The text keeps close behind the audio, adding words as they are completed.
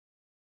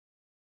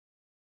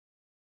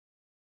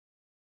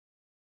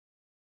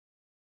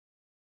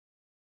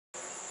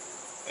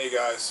Hey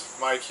guys,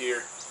 Mike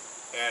here,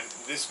 and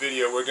in this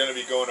video we're going to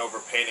be going over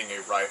painting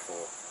a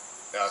rifle,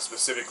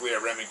 specifically a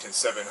Remington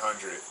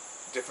 700.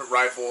 Different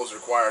rifles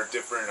require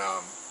different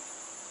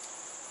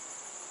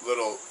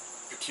little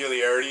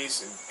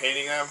peculiarities in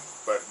painting them,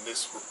 but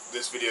this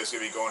video is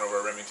going to be going over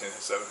a Remington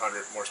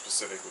 700 more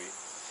specifically.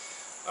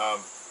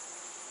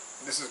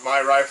 This is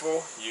my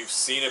rifle. You've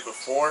seen it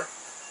before.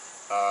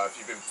 If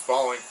you've been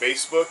following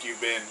Facebook,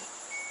 you've been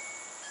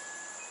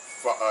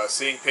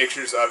seeing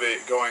pictures of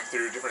it going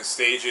through different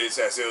stages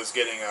as it was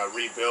getting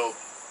rebuilt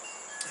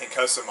and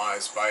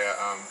customized by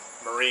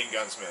a Marine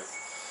gunsmith.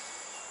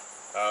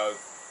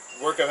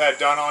 Work I've had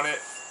done on it: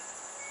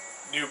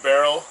 new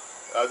barrel.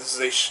 This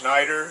is a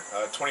Schneider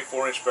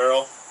 24-inch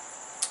barrel,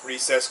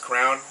 recessed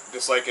crown,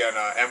 just like an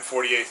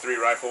M40A3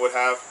 rifle would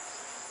have.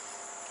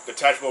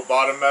 Detachable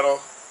bottom metal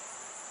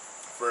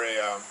for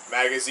a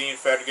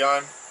magazine-fed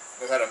gun.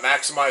 It had a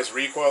maximized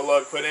recoil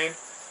lug put in.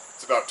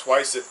 It's about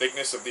twice the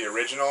thickness of the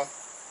original,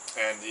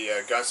 and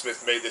the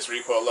gunsmith made this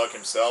recoil lug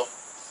himself.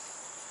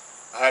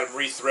 I had him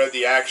rethread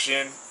the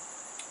action,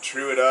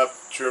 true it up,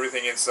 true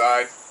everything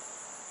inside,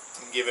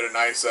 and give it a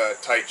nice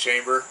tight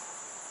chamber.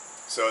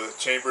 So the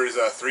chamber is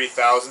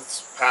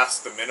 3/1000ths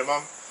past the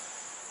minimum,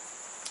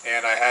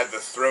 and I had the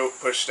throat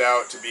pushed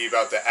out to be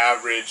about the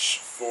average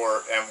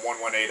for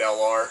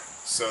M118LR,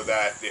 so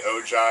that the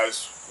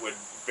ogives would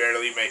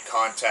barely make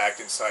contact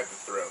inside the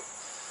throat.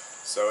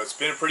 So it's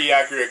been a pretty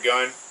accurate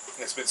gun.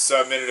 It's been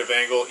sub-minute of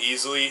angle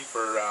easily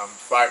for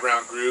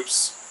 5-round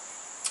groups,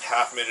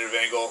 half-minute of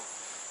angle,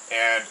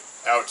 and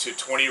out to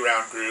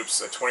 20-round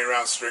groups. A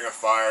 20-round string of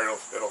fire,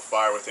 it'll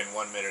fire within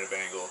 1 minute of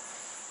angle.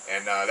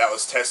 And that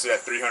was tested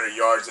at 300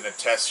 yards in a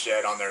test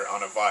shed on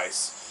a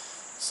vise.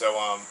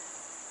 So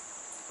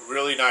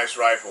really nice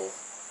rifle.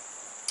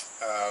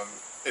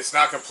 It's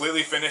not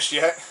completely finished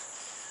yet.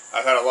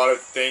 I've had a lot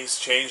of things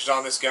changed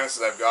on this gun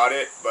since I've got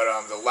it, but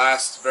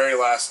the very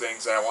last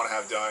things that I want to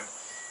have done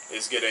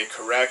is get a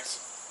correct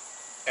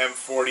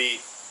M40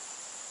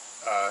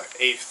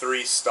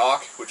 A3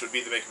 stock, which would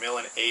be the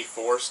Macmillan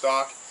A4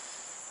 stock.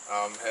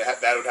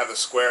 That would have the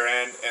square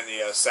end and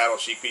the saddle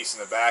cheek piece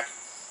in the back.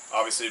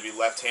 Obviously it would be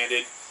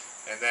left-handed.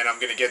 And then I'm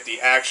going to get the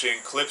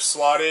action clip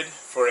slotted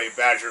for a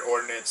Badger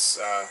Ordnance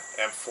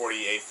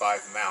M40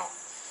 A5 mount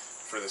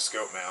for the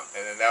scope mount.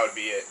 And then that would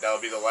be it. That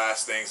would be the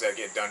last things that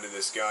get done to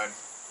this gun.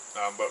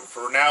 But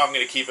for now I'm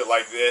going to keep it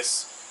like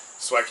this,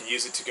 so I can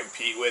use it to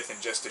compete with and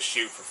just to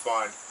shoot for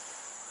fun.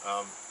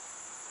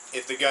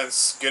 If the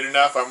gun's good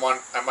enough,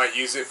 I might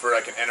use it for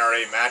like an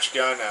NRA match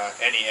gun,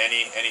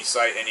 any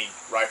sight, any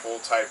rifle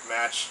type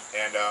match,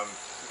 and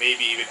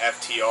maybe even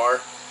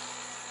FTR.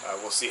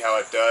 We'll see how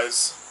it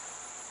does,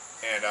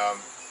 and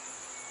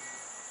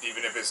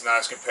even if it's not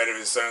as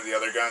competitive as some of the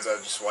other guns, I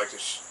just like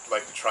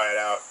to try it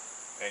out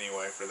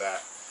anyway for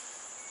that.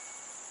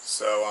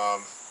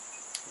 So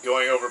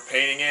going over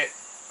painting it,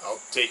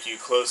 I'll take you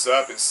close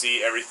up and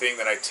see everything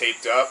that I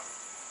taped up.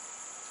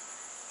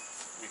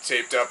 We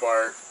taped up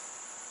our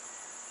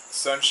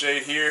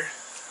sunshade here.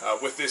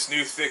 With this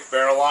new thick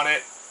barrel on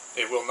it,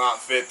 it will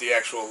not fit the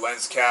actual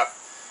lens cap.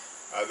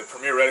 The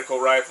Premier Reticle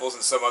rifles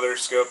and some other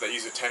scope that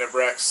use a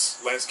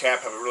Tenebrex lens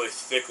cap have a really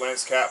thick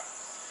lens cap,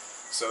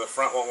 so the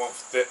front one won't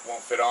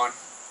fit on,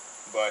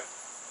 but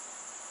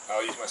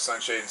I'll use my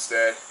sunshade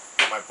instead,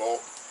 my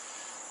bolt.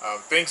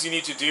 Things you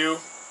need to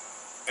do,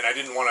 and I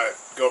didn't want to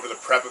go over the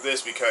prep of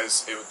this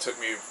because it took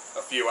me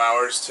a few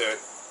hours to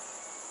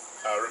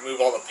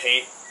remove all the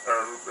paint,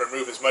 or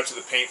remove as much of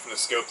the paint from the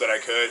scope that I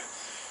could.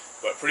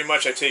 But pretty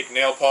much I take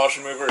nail polish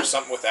remover or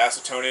something with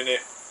acetone in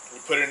it,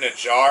 you put it in a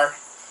jar,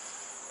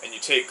 and you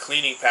take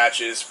cleaning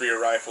patches for your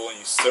rifle and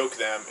you soak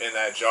them in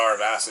that jar of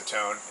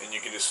acetone, and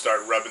you can just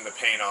start rubbing the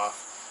paint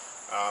off.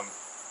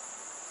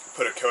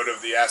 Put a coat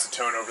of the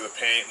acetone over the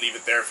paint, leave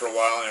it there for a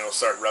while, and it'll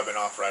start rubbing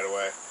off right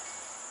away.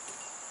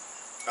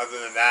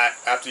 Other than that,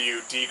 after you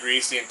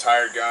degrease the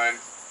entire gun,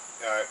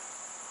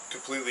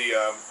 completely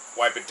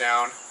wipe it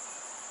down,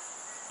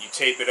 you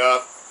tape it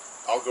up.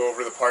 I'll go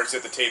over the parts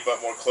that to tape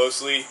up more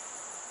closely,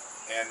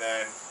 and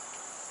then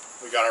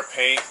we got our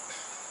paint,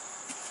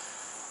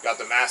 got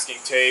the masking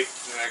tape,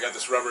 and I got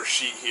this rubber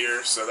sheet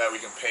here so that we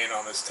can paint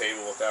on this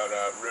table without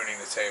ruining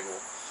the table.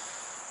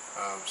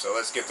 So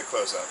let's get the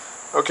close-up.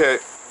 Okay,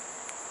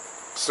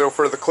 so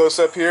for the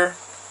close-up here,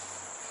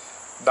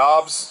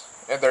 knobs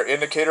and their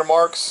indicator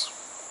marks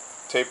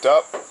taped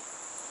up.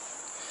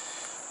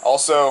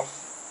 Also,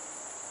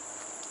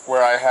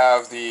 where I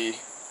have the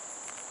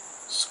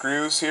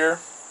screws here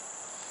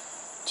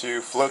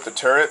to float the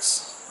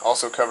turrets,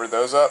 also covered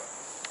those up.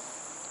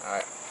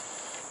 Alright,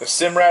 the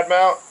Simrad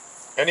mount,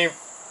 any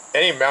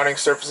mounting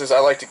surfaces I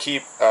like to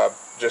keep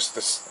just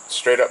the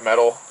straight up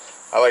metal.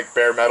 I like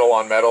bare metal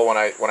on metal when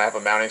I have a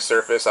mounting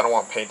surface. I don't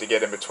want paint to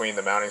get in between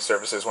the mounting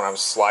surfaces when I'm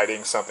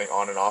sliding something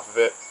on and off of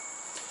it.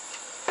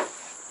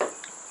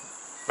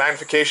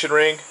 Magnification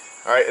ring,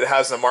 alright, it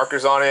has the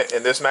markers on it,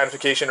 and this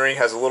magnification ring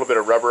has a little bit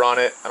of rubber on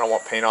it. I don't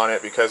want paint on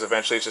it because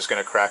eventually it's just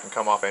going to crack and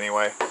come off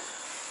anyway.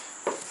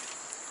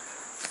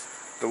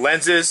 The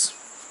lenses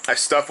I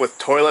stuff with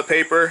toilet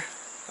paper.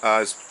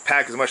 Just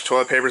pack as much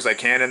toilet paper as I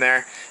can in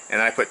there,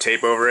 and I put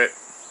tape over it.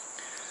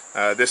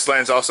 This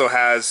lens also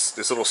has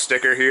this little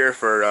sticker here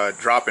for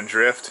drop and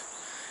drift.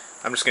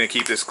 I'm just going to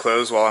keep this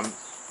closed while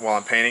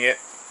I'm painting it.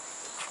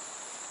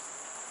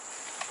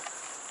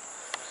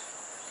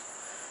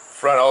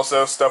 Front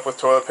also stuffed with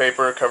toilet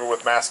paper, covered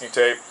with masking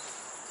tape.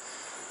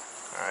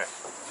 Alright.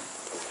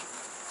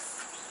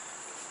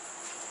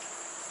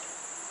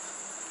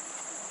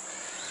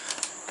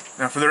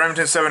 Now for the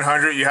Remington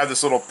 700, you have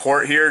this little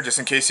port here just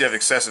in case you have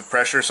excessive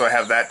pressure, so I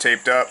have that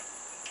taped up.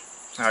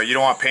 You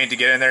don't want paint to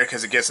get in there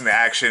because it gets into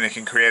action. It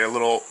can create a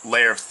little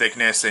layer of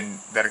thickness, and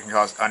that can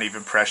cause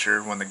uneven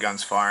pressure when the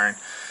gun's firing.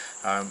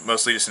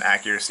 Mostly just an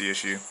accuracy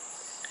issue.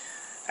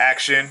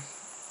 Action.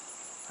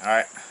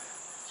 Alright.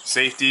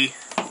 Safety.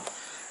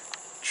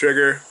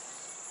 Trigger.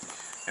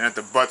 And at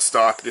the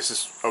buttstock, this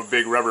is a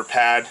big rubber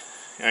pad.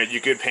 You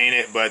could paint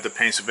it, but the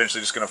paint's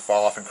eventually just going to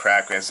fall off and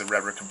crack as the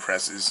rubber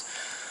compresses.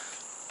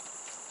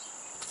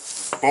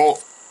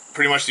 Bolt.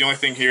 Pretty much the only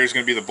thing here is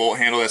going to be the bolt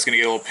handle that's going to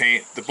get a little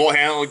paint. The bolt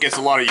handle gets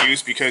a lot of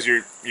use because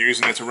you're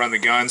using it to run the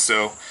gun,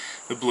 so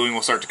the bluing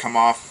will start to come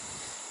off.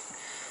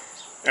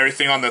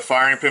 Everything on the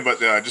firing pin, but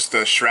just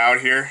the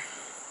shroud here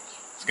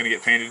is going to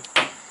get painted.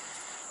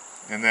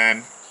 And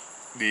then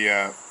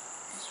the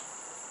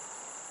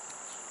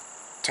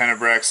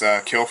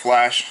Tenebrex kill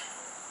flash.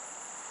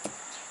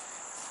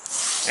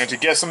 And to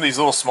get some of these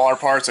little smaller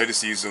parts, I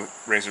just use a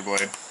razor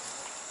blade.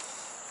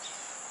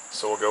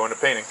 So we'll go into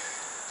painting.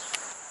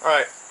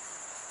 Alright.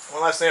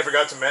 One last thing I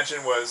forgot to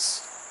mention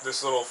was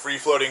this little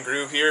free-floating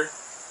groove here.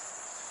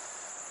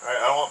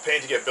 I don't want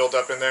paint to get built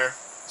up in there,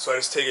 so I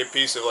just take a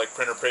piece of like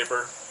printer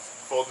paper,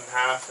 fold it in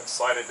half, and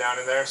slide it down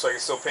in there so I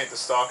can still paint the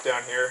stock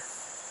down here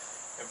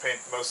and paint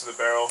most of the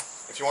barrel.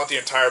 If you want the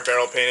entire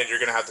barrel painted, you're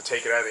going to have to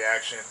take it out of the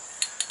action.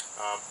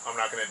 I'm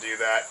not going to do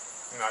that.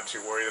 I'm not too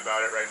worried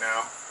about it right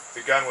now.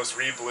 The gun was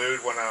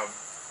re-blued when I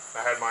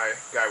had my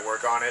guy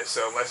work on it,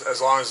 so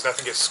as long as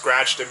nothing gets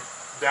scratched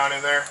down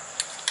in there,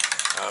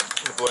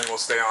 the bluing will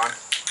stay on.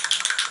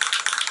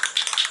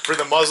 For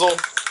the muzzle,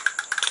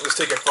 just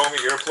take a foamy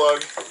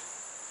earplug,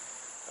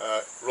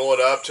 roll it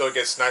up till it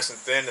gets nice and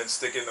thin, and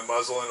stick it in the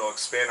muzzle, and it'll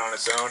expand on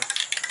its own.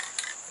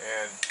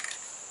 And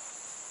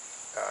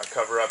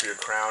cover up your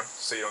crown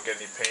so you don't get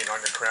any paint on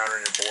your crown or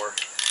your bore.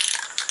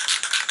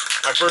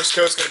 My first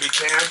coat's going to be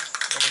tan.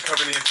 I'm going to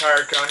cover the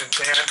entire gun in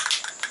tan.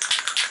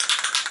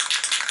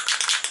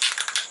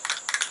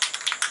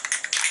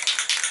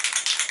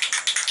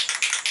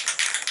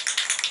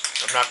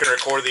 I'm not going to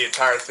record the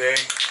entire thing,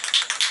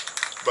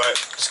 but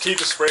just keep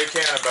the spray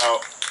can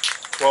about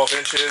 12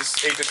 inches,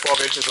 8 to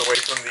 12 inches away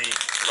from the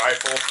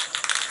rifle,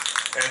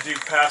 and do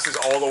passes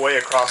all the way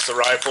across the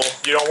rifle.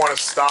 You don't want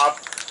to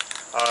stop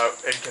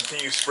and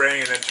continue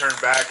spraying and then turn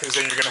back, because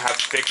then you're going to have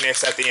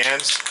thickness at the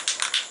ends.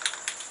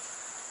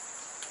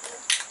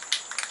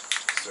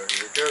 So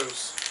here it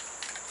goes.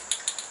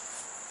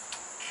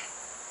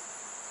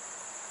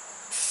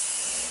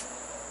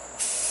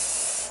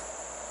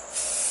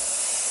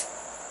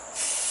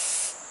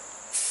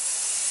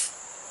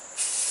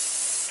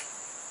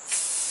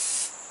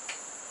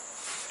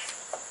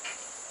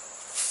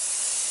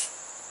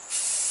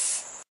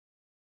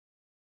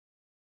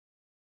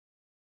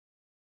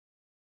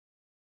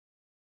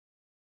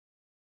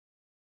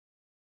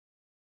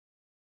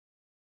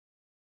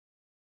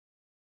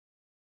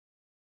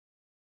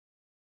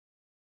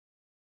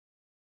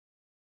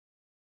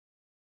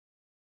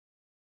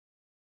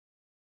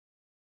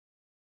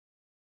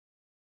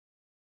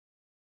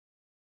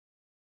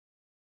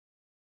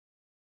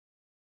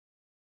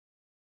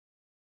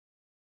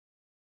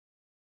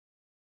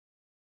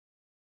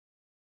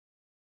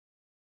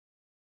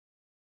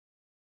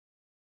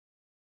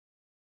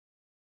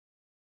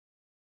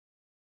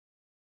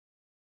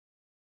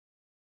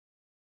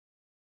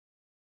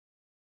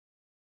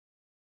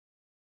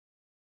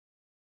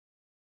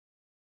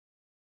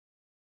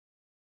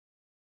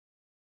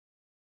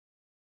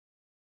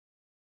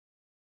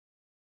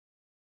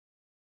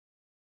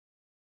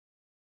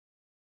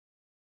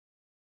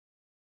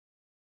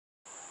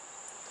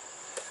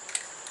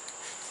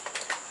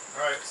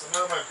 Alright, so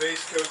now my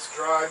base coat's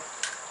dry.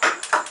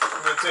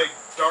 I'm going to take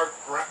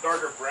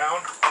darker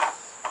brown,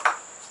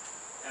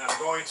 and I'm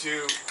going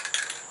to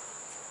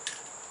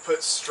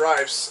put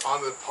stripes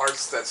on the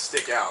parts that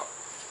stick out.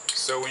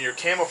 So when you're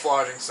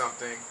camouflaging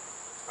something,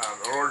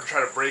 in order to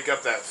try to break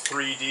up that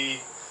 3D,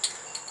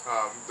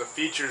 the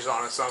features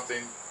on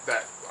something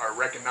that are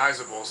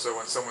recognizable, so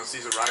when someone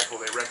sees a rifle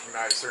they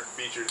recognize certain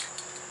features,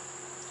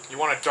 you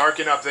want to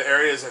darken up the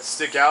areas that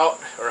stick out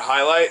or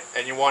highlight,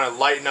 and you want to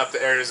lighten up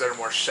the areas that are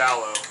more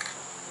shallow.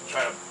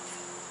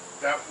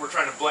 We're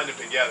trying to blend them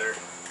together.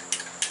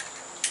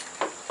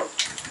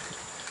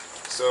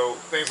 So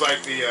things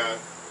like the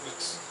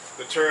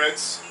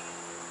turrets,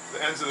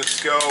 the ends of the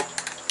scope,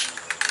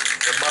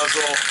 the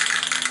muzzle,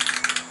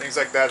 things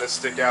like that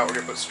stick out, we're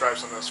going to put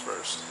stripes on those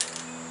first.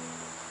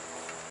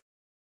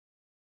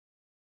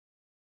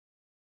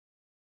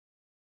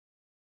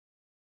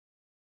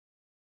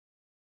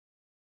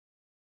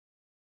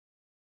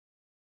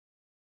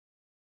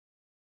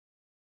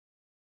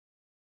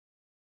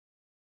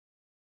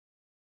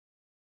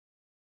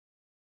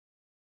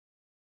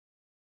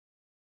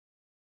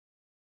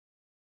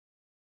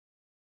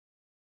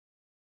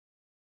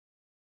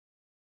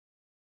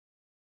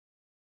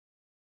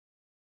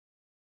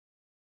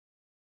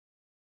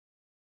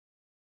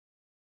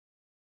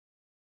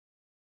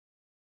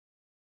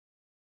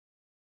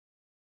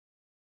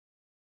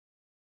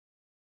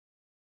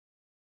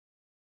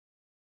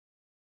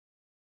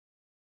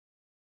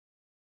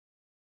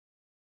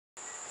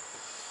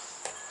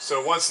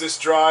 So once this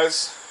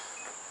dries,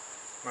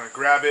 I'm going to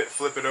grab it,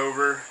 flip it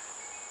over,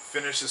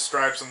 finish the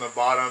stripes on the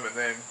bottom, and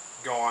then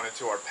go on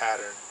into our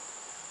pattern.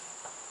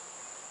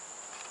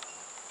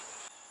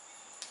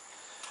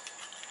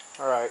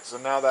 Alright, so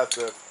now that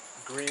the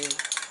green...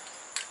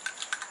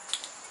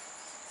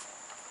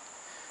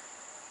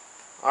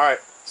 Alright,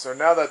 so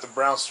now that the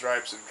brown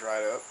stripes have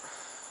dried up,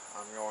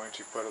 I'm going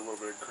to put a little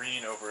bit of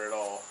green over it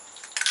all,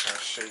 kind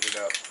of shade it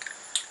up.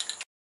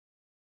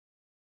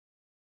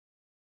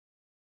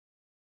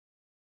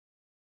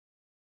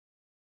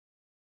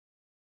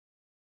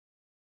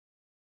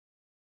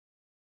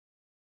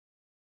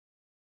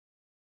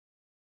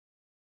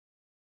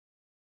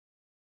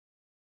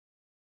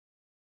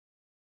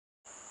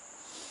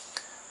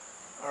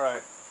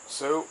 Alright,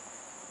 so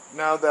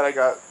now that I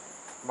got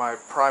my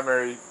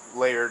primary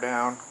layer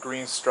down,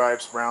 green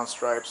stripes, brown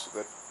stripes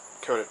with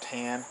a coat of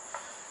tan,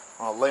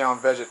 I'll lay on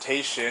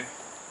vegetation.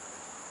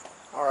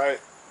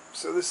 Alright,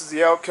 so this is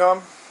the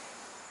outcome.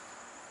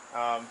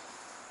 Once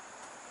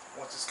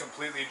it's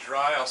completely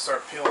dry, I'll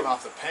start peeling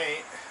off the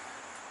paint,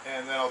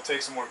 and then I'll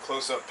take some more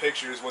close-up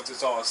pictures once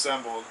it's all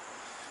assembled.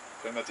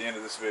 Put them at the end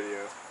of this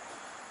video.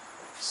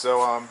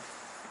 So,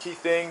 key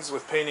things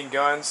with painting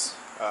guns: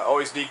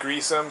 always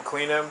degrease them,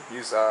 clean them.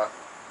 Use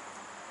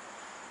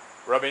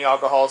rubbing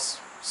alcohol,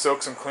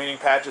 soak some cleaning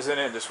patches in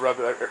it, and just rub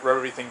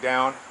everything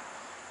down.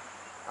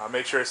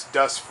 Make sure it's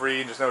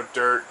dust-free, there's no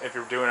dirt if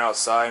you're doing it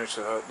outside, make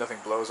sure nothing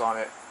blows on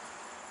it.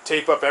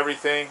 Tape up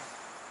everything.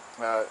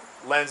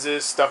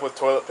 Lenses, stuff with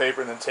toilet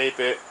paper, and then tape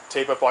it.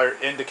 Tape up all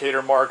your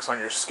indicator marks on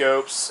your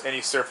scopes, any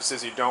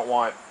surfaces you don't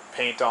want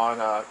paint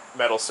on,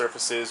 metal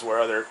surfaces where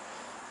other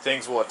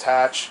things will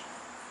attach.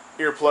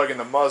 Earplug in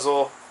the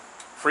muzzle.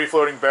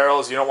 Free-floating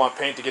barrels, you don't want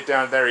paint to get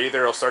down there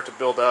either, it'll start to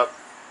build up.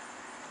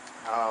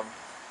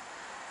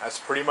 That's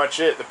pretty much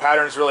it. The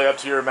pattern is really up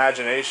to your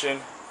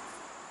imagination.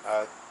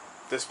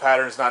 This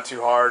pattern is not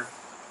too hard.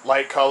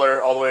 Light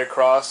color all the way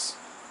across.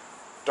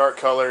 Dark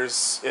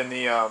colors in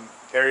the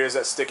areas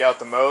that stick out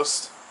the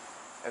most,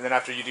 and then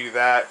after you do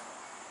that,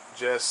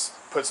 just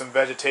put some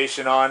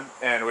vegetation on,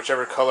 and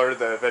whichever color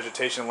the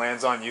vegetation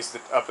lands on, use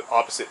the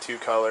opposite two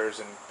colors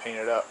and paint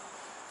it up.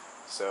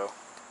 So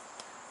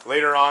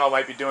later on I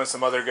might be doing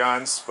some other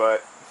guns,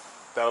 but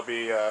that'll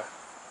be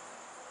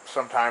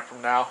some time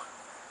from now.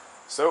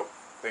 So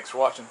thanks for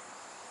watching.